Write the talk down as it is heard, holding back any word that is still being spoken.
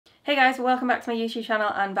Hey guys, welcome back to my YouTube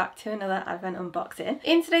channel and back to another Advent unboxing.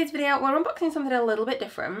 In today's video, we're unboxing something a little bit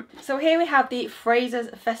different. So here we have the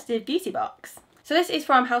Frasers Festive Beauty Box. So this is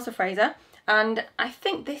from House of Fraser, and I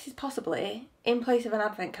think this is possibly in place of an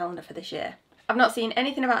Advent calendar for this year. I've not seen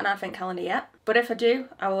anything about an Advent calendar yet, but if I do,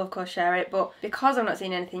 I will of course share it. But because I've not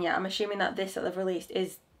seen anything yet, I'm assuming that this that they've released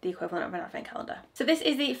is the equivalent of an Advent calendar. So this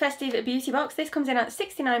is the Festive Beauty Box. This comes in at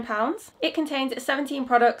 £69. It contains 17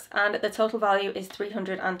 products and the total value is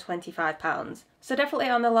 £325. So definitely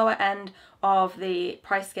on the lower end of the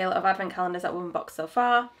price scale of Advent calendars that we've unboxed so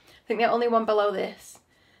far. I think the only one below this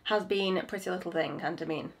has been Pretty Little Thing, and I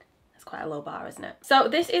mean, it's quite a low bar, isn't it? So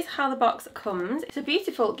this is how the box comes. It's a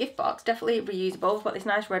beautiful gift box, definitely reusable. It's got this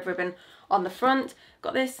nice red ribbon on the front.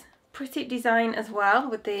 Got this pretty design as well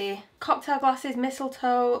with the cocktail glasses,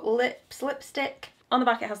 mistletoe, lips, lipstick. On the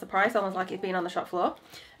back it has the price, almost like it's been on the shop floor.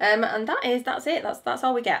 And that's it, that's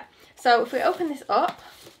all we get. So if we open this up,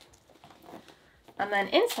 and then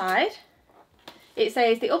inside it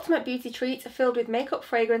says the ultimate beauty treat filled with makeup,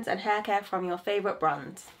 fragrance and hair care from your favourite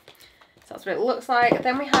brands. So that's what it looks like.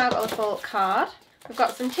 Then we have a little card. We've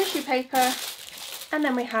got some tissue paper, and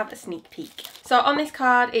then we have a sneak peek. So on this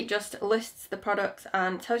card, it just lists the products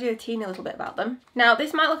and tells you a teeny little bit about them. Now,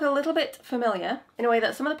 this might look a little bit familiar in a way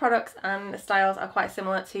that some of the products and the styles are quite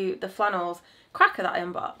similar to the flannels cracker that I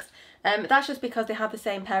unboxed. That's just because they have the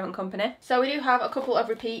same parent company. So we do have a couple of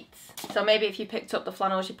repeats. So maybe if you picked up the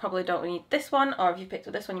flannels, you probably don't need this one, or if you picked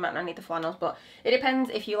up this one, you might not need the flannels, but it depends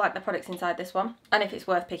if you like the products inside this one and if it's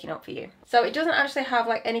worth picking up for you. So it doesn't actually have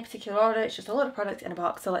like any particular order, it's just a lot of products in a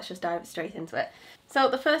box, so let's just dive straight into it. So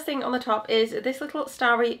the first thing on the top is this little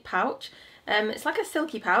starry pouch. It's like a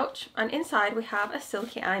silky pouch, and inside we have a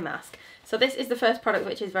silky eye mask. So this is the first product,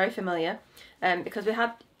 which is very familiar, because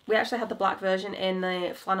we actually had the black version in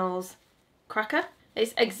the flannels cracker.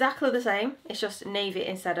 It's exactly the same, it's just navy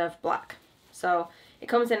instead of black. So it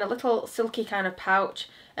comes in a little silky kind of pouch.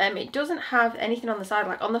 It doesn't have anything on the side,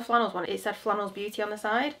 like on the flannels one it said Flannels Beauty on the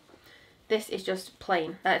side. This is just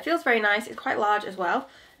plain. It feels very nice, it's quite large as well,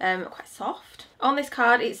 quite soft. On this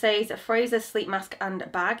card it says Frasers Sleep Mask and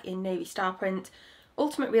Bag in navy star print.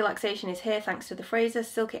 Ultimate relaxation is here thanks to the Frasers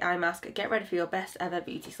Silky Eye Mask. Get ready for your best ever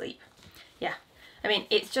beauty sleep. Yeah. I mean,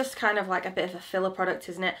 it's just kind of like a bit of a filler product,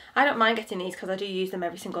 isn't it? I don't mind getting these because I do use them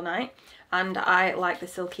every single night, and I like the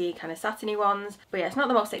silky kind of satiny ones. But yeah, it's not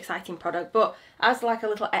the most exciting product, but as like a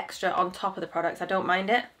little extra on top of the products, I don't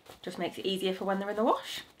mind it. Just makes it easier for when they're in the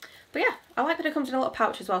wash. But yeah, I like that it comes in a little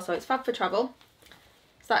pouch as well, so it's fab for travel.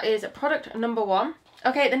 So that is product number one.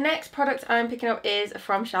 Okay, the next product I'm picking up is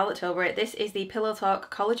from Charlotte Tilbury. This is the Pillow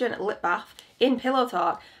Talk Collagen Lip Bath in Pillow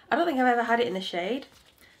Talk. I don't think I've ever had it in the shade.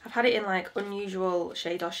 I've had it in like unusual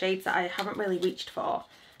shades or shades that I haven't really reached for,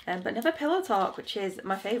 but never Pillow Talk, which is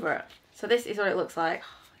my favourite. So this is what it looks like.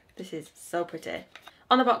 This is so pretty.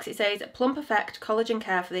 On the box it says Plump Effect Collagen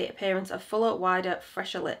Care for the appearance of fuller, wider,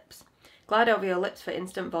 fresher lips. Glide over your lips for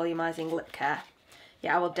instant volumizing lip care.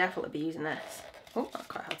 Yeah, I will definitely be using this. Oh, that's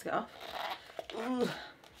quite hard to get off. Ooh.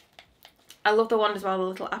 I love the wand as well, the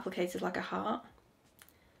little applicator's like a heart.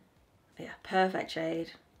 Yeah, perfect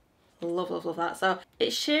shade. Love, love, love that. So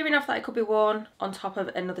it's sheer enough that it could be worn on top of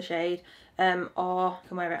another shade, or you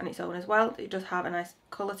can wear it on its own as well. It does have a nice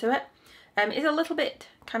colour to it. It's a little bit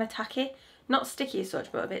kind of tacky, not sticky as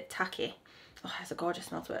such, but a bit tacky. Oh, it has a gorgeous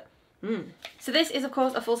smell to it. So this is of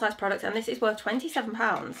course a full-size product, and this is worth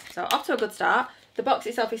 £27. So off to a good start. The box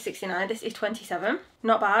itself is £69, this is £27.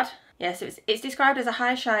 Not bad. Yeah, so it's described as a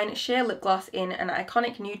high shine sheer lip gloss in an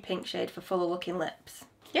iconic nude pink shade for fuller looking lips.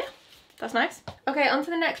 Yeah. That's nice. Okay, on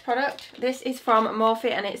to the next product. This is from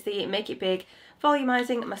Morphe, and it's the Make It Big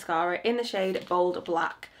Volumizing Mascara in the shade Bold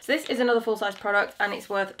Black. So this is another full-size product, and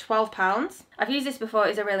it's worth £12. I've used this before,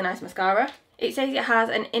 it's a really nice mascara. It says it has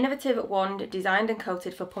an innovative wand designed and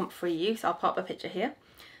coated for pump-free use. I'll pop a picture here.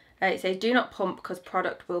 It says do not pump because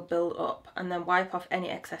product will build up, and then wipe off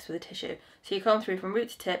any excess with a tissue. So you comb through from root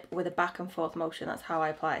to tip with a back and forth motion. That's how I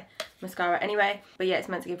apply mascara anyway. But yeah, it's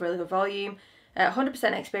meant to give really good volume.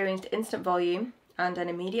 100% experienced instant volume and an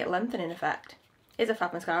immediate lengthening effect. It's a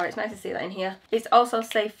fab mascara, it's nice to see that in here. It's also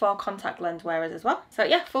safe for contact lens wearers as well. So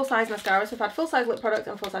yeah, full-size mascara. So we've had full-size lip product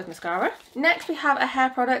and full-size mascara. Next we have a hair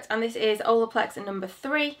product, and this is Olaplex number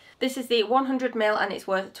 3. This is the 100ml and it's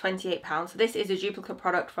worth £28. So this is a duplicate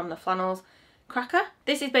product from the flannels cracker.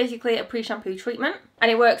 This is basically a pre-shampoo treatment, and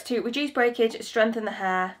it works to reduce breakage, strengthen the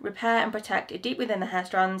hair, repair and protect deep within the hair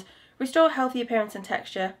strands, restore healthy appearance and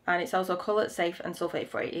texture, and it's also colour safe and sulfate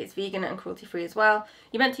free. It's vegan and cruelty free as well.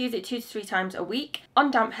 You're meant to use it 2 to 3 times a week on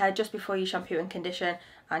damp hair just before you shampoo and condition,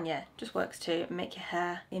 and yeah, just works to make your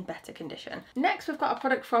hair in better condition. Next we've got a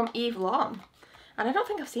product from Eve Lom, And I don't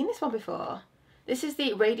think I've seen this one before. This is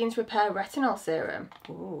the Radiance Repair Retinol Serum.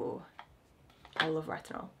 Ooh, I love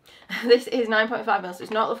retinol. This is 9.5ml, so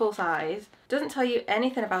it's not the full size. Doesn't tell you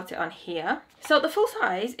anything about it on here. So the full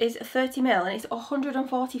size is 30ml and it's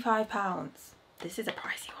 £145. This is a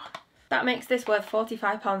pricey one. That makes this worth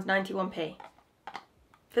 £45.91p.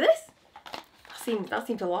 For this? That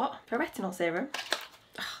seems a lot. For a retinol serum.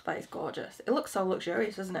 Oh, that is gorgeous. It looks so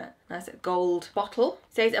luxurious, doesn't it? Nice gold bottle.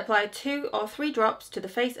 It says apply 2 or 3 drops to the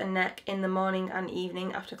face and neck in the morning and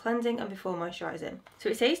evening after cleansing and before moisturising. So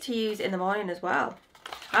it says to use in the morning as well.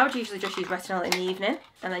 I would usually just use retinol in the evening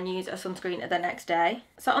and then use a sunscreen the next day.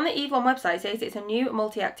 So on the ELLE website it says it's a new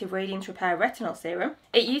multi-active radiance repair retinol serum.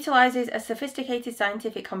 It utilises a sophisticated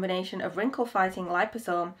scientific combination of wrinkle-fighting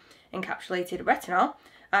liposome encapsulated retinol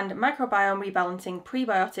and microbiome rebalancing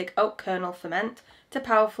prebiotic oat kernel ferment to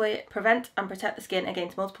powerfully prevent and protect the skin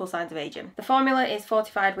against multiple signs of aging. The formula is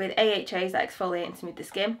fortified with AHAs that exfoliate and smooth the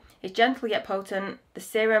skin. It's gentle yet potent. The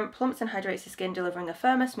serum plumps and hydrates the skin, delivering a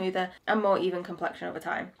firmer, smoother and more even complexion over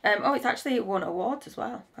time. Oh, it's actually won awards as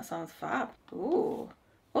well. That sounds fab. Ooh.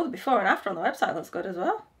 Oh, the before and after on the website looks good as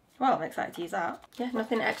well. Well, I'm excited to use that. Yeah,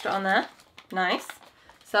 nothing extra on there. Nice.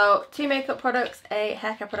 So 2 makeup products, a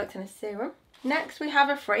haircare product and a serum. Next we have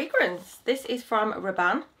a fragrance. This is from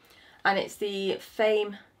Arran and it's the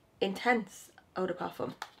Fame Intense Eau de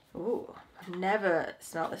Parfum. Ooh, I've never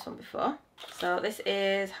smelled this one before. So this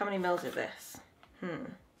is, how many mils is this?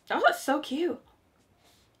 Oh, that's so cute.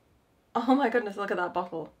 Oh my goodness, look at that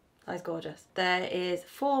bottle. That is gorgeous. There is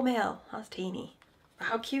 4 mil, that's teeny.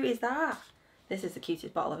 How cute is that? This is the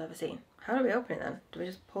cutest bottle I've ever seen. How do we open it then? Do we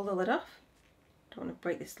just pull the lid off? Don't want to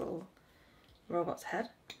break this little robot's head.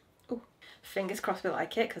 Ooh. Fingers crossed we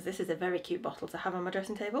like it, because this is a very cute bottle to have on my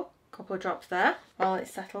dressing table. Couple of drops there while it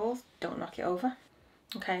settles. Don't knock it over.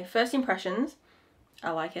 Okay, first impressions.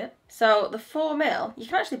 I like it. So the 4 mil, you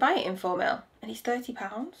can actually buy it in 4 mil and it's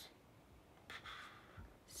 £30.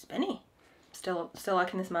 Spinny. Still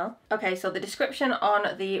liking the smell. Okay, so the description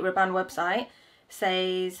on the Arran website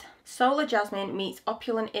says solar jasmine meets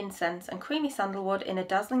opulent incense and creamy sandalwood in a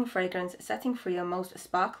dazzling fragrance, setting free your most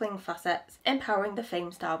sparkling facets, empowering the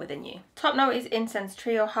fame star within you. Top note is incense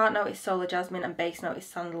trio, heart note is solar jasmine and base note is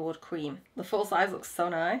sandalwood cream. The full size looks so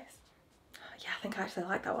nice. Yeah, I think I actually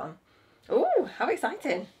like that one. Ooh, how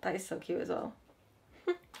exciting. That is so cute as well.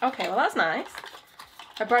 Okay, well that's nice.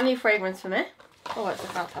 A brand new fragrance for me. Oh, what's the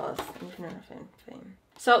card tell us? Anything.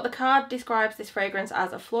 So the card describes this fragrance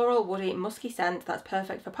as a floral, woody, musky scent that's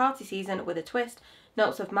perfect for party season with a twist.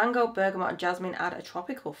 Notes of mango, bergamot and jasmine add a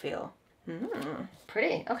tropical feel.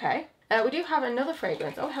 Pretty, okay. We do have another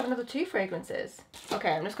fragrance. Oh, we have another 2 fragrances.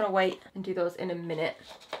 Okay, I'm just going to wait and do those in a minute.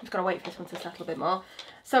 I'm just going to wait for this one to settle a bit more.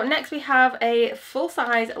 So next we have a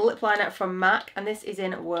full-size lip liner from MAC and this is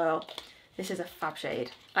in Whirl. This is a fab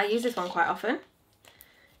shade. I use this one quite often.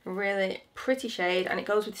 Really pretty shade and it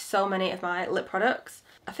goes with so many of my lip products.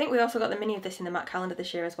 I think we also got the mini of this in the MAC calendar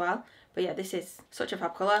this year as well. But yeah, this is such a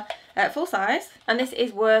fab colour. Full size, and this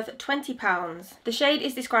is worth £20. The shade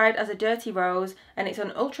is described as a dirty rose and it's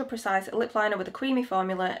an ultra precise lip liner with a creamy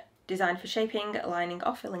formula designed for shaping, lining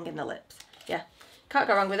or filling in the lips. Yeah, can't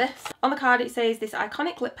go wrong with this. On the card it says this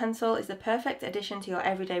iconic lip pencil is the perfect addition to your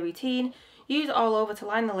everyday routine. Use all over to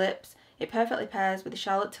line the lips. It perfectly pairs with the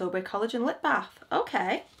Charlotte Tilbury Collagen Lip Bath.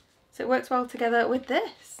 Okay, so it works well together with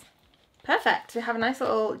this. Perfect, we have a nice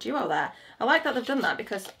little duo there. I like that they've done that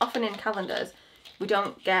because often in calendars we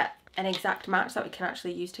don't get an exact match that we can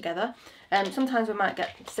actually use together. Sometimes we might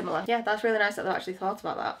get similar. Yeah, that's really nice that they've actually thought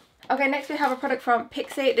about that. Okay, next we have a product from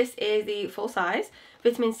Pixi. This is the full size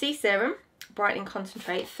Vitamin C Serum, Brightening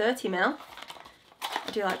Concentrate, 30 ml.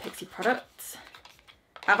 I do like Pixi products.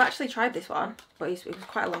 I've actually tried this one, but it was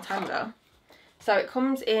quite a long time ago. So it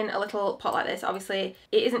comes in a little pot like this. Obviously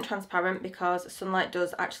it isn't transparent because sunlight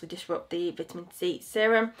does actually disrupt the vitamin C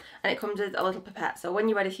serum, and it comes with a little pipette. So when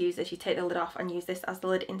you're ready to use this, you take the lid off and use this as the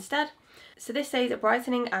lid instead. So this says a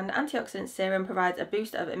brightening and antioxidant serum provides a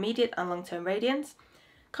boost of immediate and long-term radiance.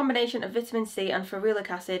 Combination of vitamin C and ferulic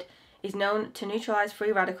acid is known to neutralize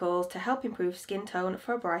free radicals to help improve skin tone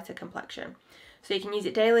for a brighter complexion. So you can use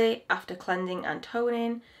it daily after cleansing and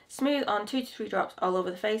toning. Smooth on 2 to 3 drops all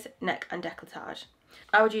over the face, neck and décolletage.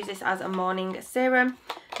 I would use this as a morning serum.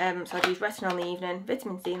 So I'd use retinol in the evening,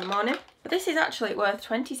 vitamin C in the morning. But this is actually worth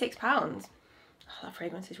 £26. Oh, that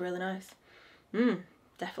fragrance is really nice.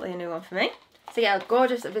 Definitely a new one for me. So yeah,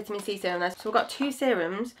 gorgeous vitamin C serum there. So we've got 2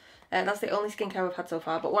 serums. That's the only skincare we've had so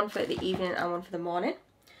far, but one for the evening and one for the morning.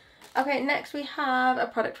 Okay, next we have a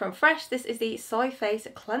product from Fresh. This is the Soy Face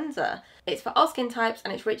Cleanser. It's for all skin types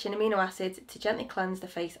and it's rich in amino acids to gently cleanse the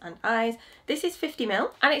face and eyes. This is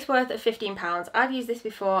 50ml and it's worth £15. I've used this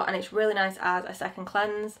before and it's really nice as a second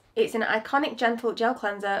cleanse. It's an iconic gentle gel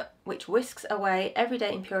cleanser which whisks away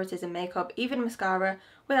everyday impurities in makeup, even mascara,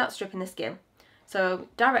 without stripping the skin. So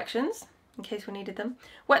directions, in case we needed them.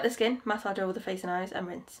 Wet the skin, massage over the face and eyes and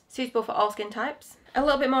rinse. Suitable for all skin types. A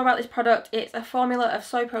little bit more about this product. It's a formula of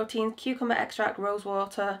soy protein, cucumber extract, rose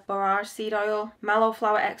water, borage seed oil, mallow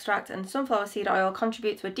flower extract and sunflower seed oil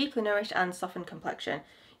contribute to a deeply nourished and softened complexion.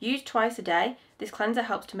 Used twice a day, this cleanser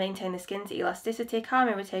helps to maintain the skin's elasticity, calm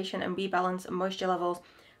irritation and rebalance moisture levels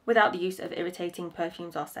without the use of irritating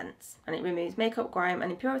perfumes or scents. And it removes makeup, grime and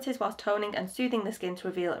impurities whilst toning and soothing the skin to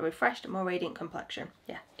reveal a refreshed, more radiant complexion.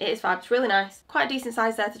 Yeah, it is fab. It's really nice. Quite a decent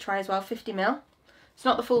size there to try as well, 50ml. It's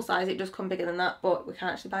not the full size, it does come bigger than that, but we can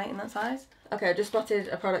actually buy it in that size. Okay, I just spotted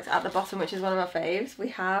a product at the bottom which is one of my faves. We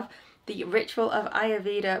have the Ritual of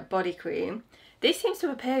Ayurveda Body Cream. This seems to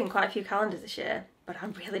have appeared in quite a few calendars this year, but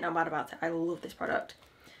I'm really not mad about it. I love this product.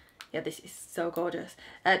 Yeah, this is so gorgeous.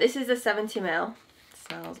 This is a 70ml.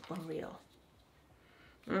 Smells unreal.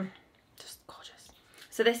 Just gorgeous.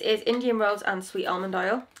 So this is Indian rose and sweet almond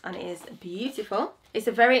oil and it is beautiful. It's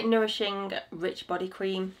a very nourishing, rich body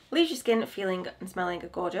cream. Leaves your skin feeling and smelling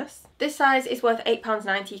gorgeous. This size is worth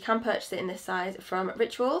 £8.90. You can purchase it in this size from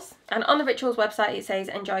Rituals. And on the Rituals website it says,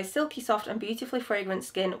 enjoy silky, soft and beautifully fragrant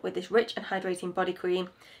skin with this rich and hydrating body cream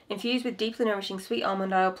infused with deeply nourishing sweet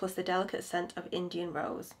almond oil plus the delicate scent of Indian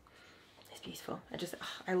rose. It's beautiful.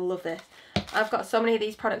 I love this. I've got so many of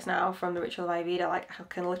these products now from the Ritual of Ayurveda. Like I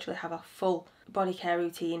can literally have a full body care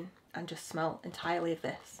routine and just smell entirely of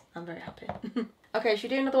this. I'm very happy. Okay,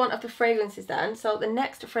 should we do another one of the fragrances then? So the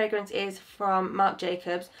next fragrance is from Marc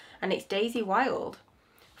Jacobs and it's Daisy Wild.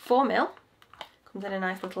 4ml. Comes in a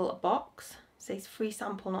nice little box. Says free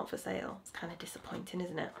sample not for sale. It's kind of disappointing,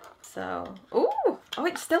 isn't it? So, ooh! Oh,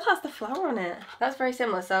 it still has the flower on it. That's very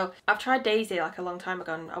similar. So I've tried Daisy like a long time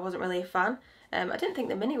ago and I wasn't really a fan. I didn't think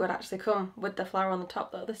the mini would actually come with the flower on the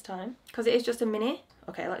top though this time. Because it is just a mini.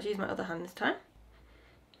 Okay, let's use my other hand this time.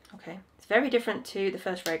 Okay, it's very different to the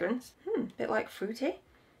first fragrance. A bit like fruity.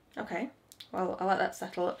 Okay, well I'll let that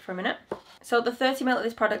settle up for a minute. So the 30ml of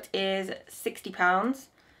this product is £60.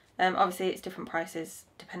 Obviously it's different prices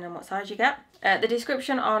depending on what size you get. The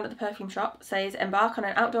description on the perfume shop says, embark on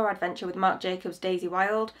an outdoor adventure with Marc Jacobs Daisy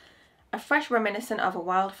Wild, a fresh reminiscent of a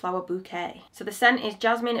wildflower bouquet. So the scent is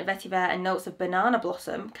jasmine, vetiver and notes of banana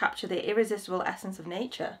blossom capture the irresistible essence of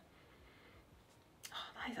nature.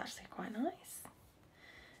 Oh, that is actually quite nice.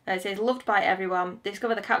 It says, loved by everyone,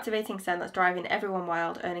 discover the captivating scent that's driving everyone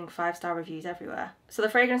wild, earning 5-star reviews everywhere. So the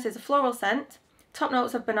fragrance is a floral scent, top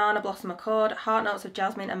notes of banana blossom accord, heart notes of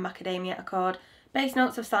jasmine and macadamia accord, base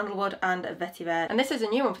notes of sandalwood and vetiver. And this is a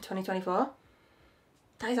new one for 2024.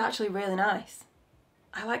 That is actually really nice.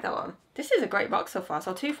 I like that one. This is a great box so far.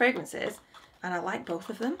 So 2 fragrances and I like both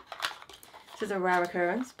of them. This is a rare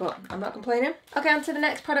occurrence, but I'm not complaining. Okay, on to the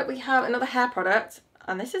next product. We have another hair product.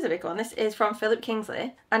 And this is a big one. This is from Philip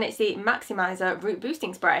Kingsley and it's the Maximizer Root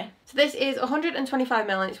Boosting Spray. So this is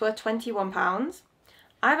 125ml and it's worth £21.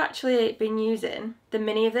 I've actually been using the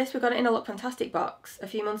mini of this. We got it in a Look Fantastic box a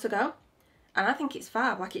few months ago and I think it's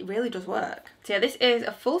fab. Like it really does work. So yeah, this is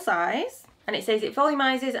a full size and it says it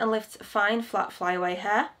volumizes and lifts fine flat flyaway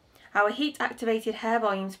hair. Our heat activated hair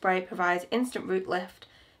volume spray provides instant root lift,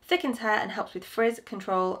 thickens hair and helps with frizz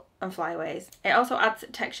control and flyaways. It also adds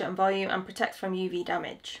texture and volume and protects from UV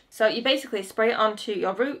damage. So you basically spray it onto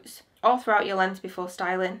your roots or throughout your length before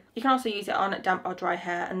styling. You can also use it on damp or dry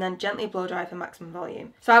hair and then gently blow dry for maximum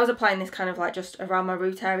volume. So I was applying this kind of like just around my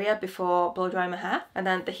root area before blow drying my hair, and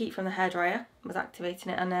then the heat from the hairdryer was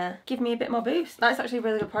activating it and giving me a bit more boost. That's actually a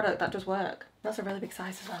really good product. That does work. That's a really big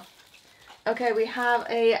size as well. Okay, we have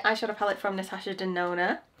a eyeshadow palette from Natasha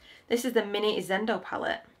Denona. This is the Mini Zendo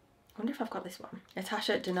palette. I wonder if I've got this one.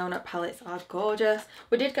 Natasha Denona palettes are gorgeous.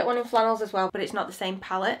 We did get one in flannels as well, but it's not the same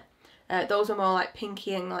palette. Those are more like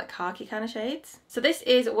pinky and like khaki kind of shades. So this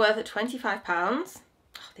is worth £25.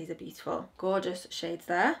 Oh, these are beautiful. Gorgeous shades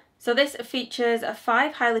there. So this features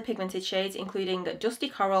 5 highly pigmented shades, including Dusty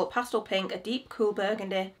Coral, Pastel Pink, a deep cool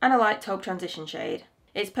burgundy, and a light taupe transition shade.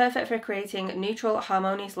 It's perfect for creating neutral,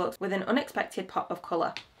 harmonious looks with an unexpected pop of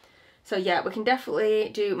colour. So yeah, we can definitely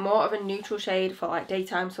do more of a neutral shade for like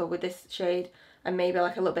daytime. So with this shade and maybe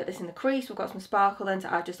like a little bit of this in the crease, we've got some sparkle then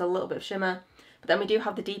to add just a little bit of shimmer. But then we do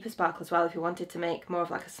have the deeper sparkle as well if you wanted to make more of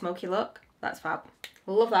like a smoky look. That's fab.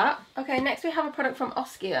 Love that. Okay, next we have a product from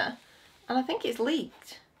Oskia and I think it's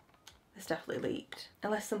leaked. It's definitely leaked.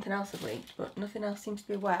 Unless something else has leaked, but nothing else seems to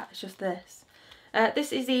be wet. It's just this.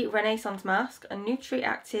 This is the Renaissance Mask, a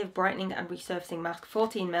Nutri-Active Brightening and Resurfacing Mask,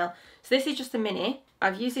 14ml. So this is just a mini.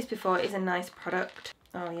 I've used this before, it is a nice product.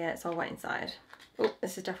 Oh yeah, it's all wet inside. Oh,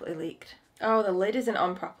 this is definitely leaked. Oh, the lid isn't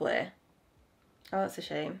on properly. Oh, that's a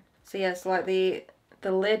shame. So yeah, so like the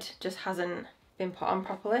lid just hasn't been put on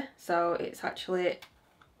properly. So it's actually,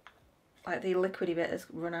 like the liquidy bit has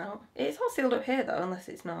run out. It's all sealed up here though, unless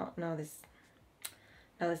it's not. No,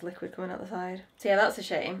 there's liquid coming out the side. So yeah, that's a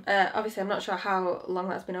shame. Obviously I'm not sure how long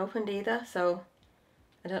that's been opened either, so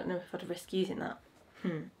I don't know if I'd risk using that.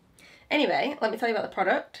 Anyway, let me tell you about the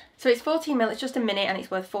product. So it's 14ml, it's just a mini and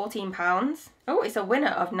it's worth £14. Oh, it's a winner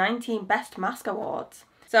of 19 Best Mask Awards.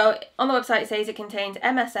 So on the website it says it contains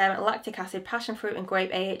MSM, lactic acid, passion fruit and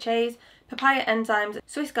grape AHAs, papaya enzymes,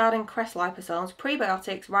 Swiss garden cress liposomes,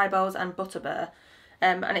 prebiotics, ribose and butterbur.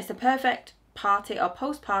 And it's the perfect party or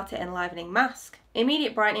post-party enlivening mask.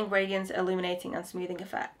 Immediate brightening, radiance, illuminating and smoothing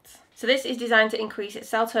effects. So this is designed to increase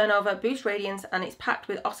cell turnover, boost radiance, and it's packed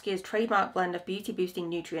with Oskia's trademark blend of beauty boosting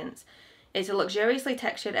nutrients. It's a luxuriously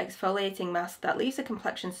textured exfoliating mask that leaves the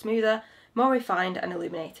complexion smoother, more refined and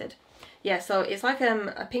illuminated. Yeah, so it's like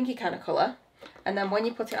a pinky kind of colour, and then when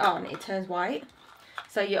you put it on it turns white.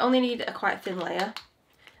 So you only need a quite thin layer,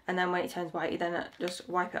 and then when it turns white you then just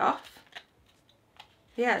wipe it off.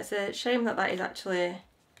 Yeah, it's a shame that that is actually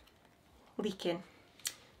leaking.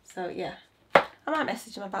 So yeah, I might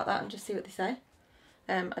message them about that and just see what they say.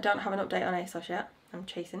 I don't have an update on ASOS yet, I'm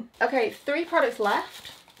chasing. Okay, 3 products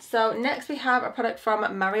left. So next we have a product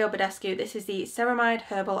from Mario Badescu. This is the Ceramide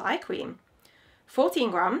Herbal Eye Cream.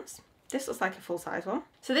 14 grams. This looks like a full-size one.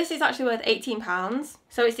 So this is actually worth £18.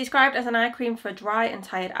 So it's described as an eye cream for dry and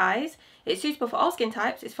tired eyes. It's suitable for all skin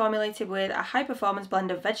types. It's formulated with a high-performance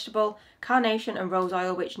blend of vegetable, carnation and rose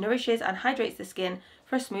oil which nourishes and hydrates the skin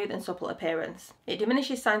for a smooth and supple appearance. It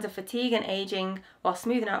diminishes signs of fatigue and aging while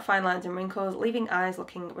smoothing out fine lines and wrinkles, leaving eyes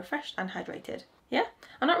looking refreshed and hydrated. Yeah,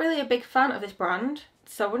 I'm not really a big fan of this brand,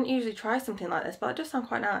 so I wouldn't usually try something like this, but it does sound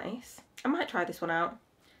quite nice. I might try this one out.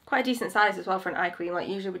 Quite a decent size as well for an eye cream, like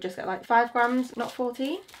usually we just get like 5 grams, not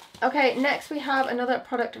 14. Okay, next we have another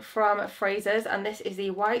product from Frasers, and this is the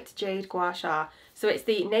White Jade Gua Sha. So it's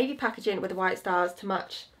the navy packaging with the white stars to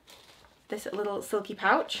match this little silky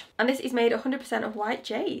pouch. And this is made 100% of white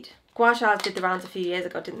jade. Gua Shas did the rounds a few years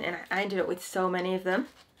ago, didn't they? And I ended up with so many of them.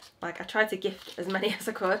 Like I tried to gift as many as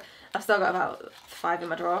I could. I've still got about 5 in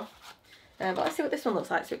my drawer. But let's see what this one looks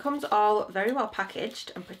like. So it comes all very well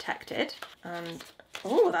packaged and protected. And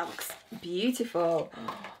oh, that looks beautiful.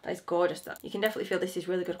 Oh, that is gorgeous. You can definitely feel this is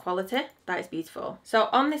really good quality. That is beautiful. So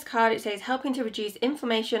on this card it says, helping to reduce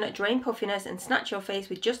inflammation, drain puffiness and snatch your face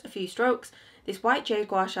with just a few strokes. This White Jade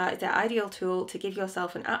Gua Sha is the ideal tool to give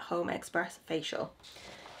yourself an at-home express facial.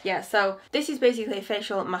 Yeah, so this is basically a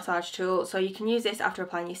facial massage tool. So you can use this after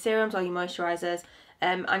applying your serums or your moisturisers.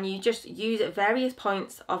 And you just use various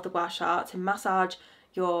points of the Gua Sha to massage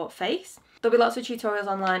your face. There'll be lots of tutorials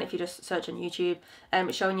online if you just search on YouTube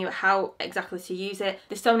showing you how exactly to use it.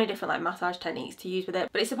 There's so many different like massage techniques to use with it,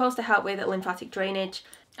 but it's supposed to help with lymphatic drainage.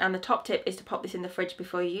 And the top tip is to pop this in the fridge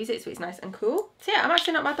before you use it so it's nice and cool. So yeah, I'm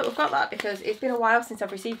actually not mad that we've got that because it's been a while since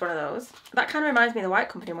I've received one of those. That kind of reminds me of the White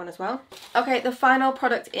Company one as well. Okay, the final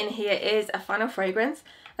product in here is a final fragrance,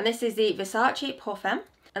 and this is the Versace Parfum.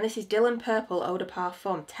 And this is Dylan Purple Eau de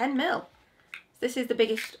Parfum, 10ml. This is the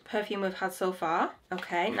biggest perfume we've had so far.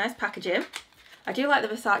 Okay, nice packaging. I do like the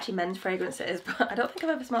Versace men's fragrances, but I don't think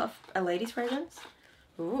I've ever smelled a lady's fragrance.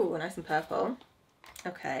 Ooh, nice and purple.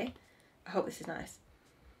 Okay, I hope this is nice.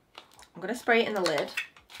 I'm going to spray it in the lid.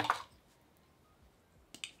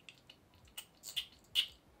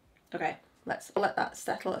 Okay, let's let that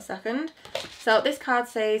settle a second. So this card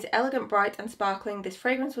says, elegant, bright and sparkling, this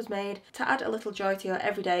fragrance was made to add a little joy to your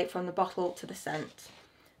everyday from the bottle to the scent.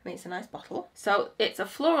 I mean, it's a nice bottle. So it's a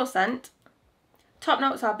floral scent. Top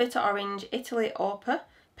notes are bitter orange, Italy Orper,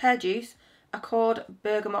 pear juice, accord,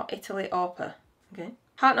 bergamot, Italy Orper. Okay.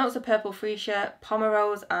 Heart notes are purple freesia,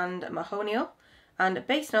 pomerose and mahonial. And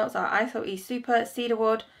base notes are Iso E Super,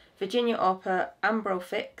 cedarwood, Virginia Orper,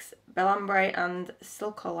 ambrofix, belambre and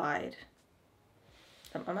silcolide.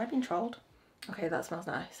 Am I being trolled? Okay, that smells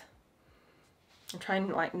nice. I'm trying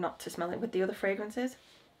like not to smell it with the other fragrances.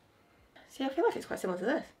 See, I feel like it's quite similar to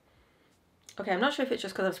this. Okay, I'm not sure if it's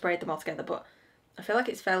just because I've sprayed them all together, but I feel like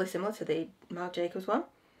it's fairly similar to the Marc Jacobs one.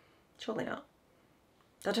 Surely not.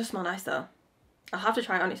 That does smell nice though. I'll have to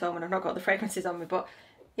try it on its own when I've not got the fragrances on me, but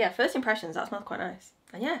yeah, first impressions, that smells quite nice.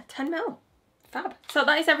 And yeah, 10ml. Fab. So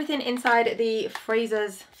that is everything inside the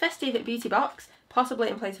Frasers Festive Beauty Box, possibly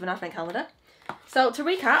in place of an advent calendar. So to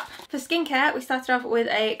recap, for skincare, we started off with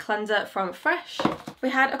a cleanser from Fresh. We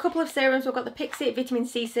had a couple of serums. We've got the Pixie Vitamin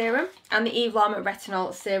C Serum and the ELLE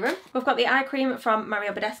Retinol Serum. We've got the eye cream from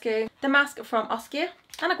Mario Badescu, the mask from Oskia,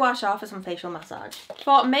 and a gua sha for some facial massage.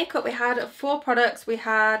 For makeup, we had 4 products. We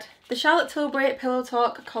had the Charlotte Tilbury Pillow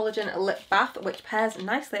Talk Collagen Lip Bath, which pairs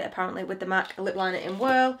nicely apparently with the MAC lip liner in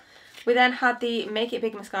Whirl. We then had the Make It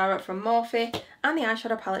Big mascara from Morphe and the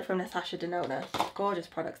eyeshadow palette from Natasha Denona. Gorgeous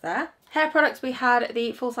products there. Hair products, we had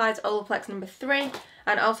the full-size Olaplex number 3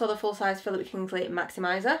 and also the full-size Philip Kingsley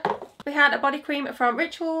Maximizer. We had a body cream from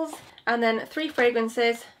Rituals and then 3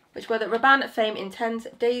 fragrances, which were the Rabanne Fame Intense,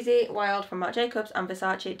 Daisy, Wild from Marc Jacobs and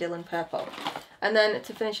Versace Dylan Purple. And then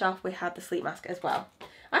to finish off, we had the sleep mask as well.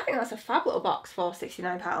 I think that's a fab little box for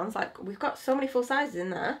 £69. Like, we've got so many full sizes in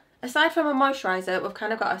there. Aside from a moisturiser, we've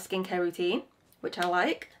kind of got a skincare routine, which I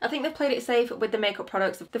like. I think they've played it safe with the makeup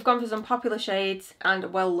products. They've gone for some popular shades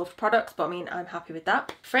and well-loved products, but I mean, I'm happy with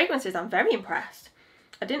that. Fragrances, I'm very impressed.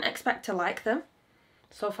 I didn't expect to like them.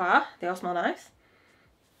 So far, they all smell nice.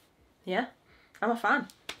 Yeah, I'm a fan.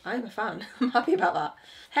 I'm a fan. I'm happy about that.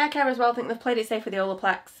 Hair care as well, I think they've played it safe with the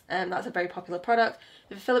Olaplex. That's a very popular product.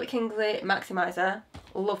 The Philip Kingsley Maximizer,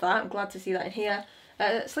 love that. I'm glad to see that in here.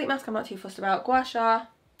 Sleep mask, I'm not too fussed about. Gua sha,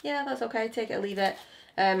 yeah, that's okay, take it or leave it.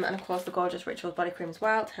 And of course the gorgeous Rituals body cream as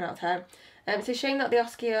well, 10 out of 10. It's a shame that the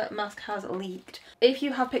Oskia mask has leaked. If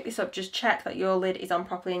you have picked this up, just check that your lid is on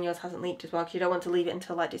properly and yours hasn't leaked as well, because you don't want to leave it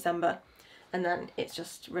until like December and then it's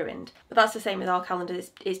just ruined. But that's the same with our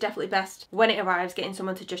calendars. It's definitely best when it arrives getting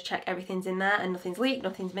someone to just check everything's in there and nothing's leaked,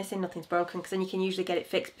 nothing's missing, nothing's broken, because then you can usually get it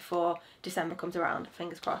fixed before December comes around,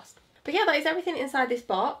 fingers crossed. But yeah, that is everything inside this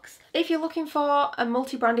box. If you're looking for a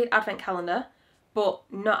multi-branded advent calendar, but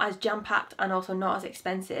not as jam-packed and also not as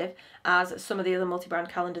expensive as some of the other multi-brand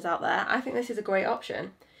calendars out there, I think this is a great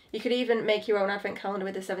option. You could even make your own advent calendar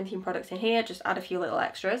with the 17 products in here, just add a few little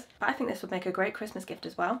extras. But I think this would make a great Christmas gift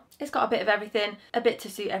as well. It's got a bit of everything, a bit to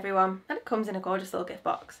suit everyone, and it comes in a gorgeous little gift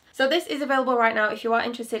box. So this is available right now. If you are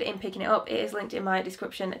interested in picking it up, it is linked in my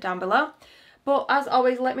description down below. But as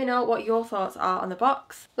always, let me know what your thoughts are on the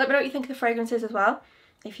box. Let me know what you think of the fragrances as well,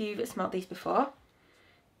 if you've smelled these before.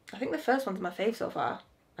 I think the first one's my fave so far,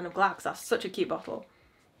 and I'm glad because that's such a cute bottle.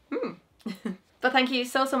 But thank you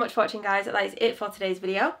so much for watching, guys. That is it for today's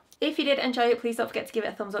video. If you did enjoy it, please don't forget to give it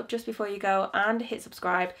a thumbs up just before you go and hit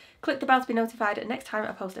subscribe. Click the bell to be notified next time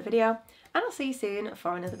I post a video, and I'll see you soon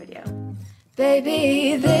for another video.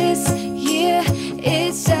 Baby, this year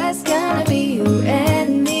it's just gonna be you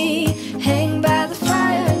and me. Hang by the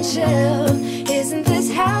fire and chill. Isn't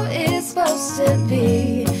this how it's supposed to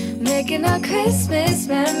be? Making our Christmas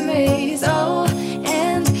memories. Oh,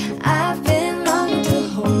 and I've been longing to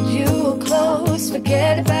hold you close.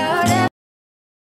 Forget about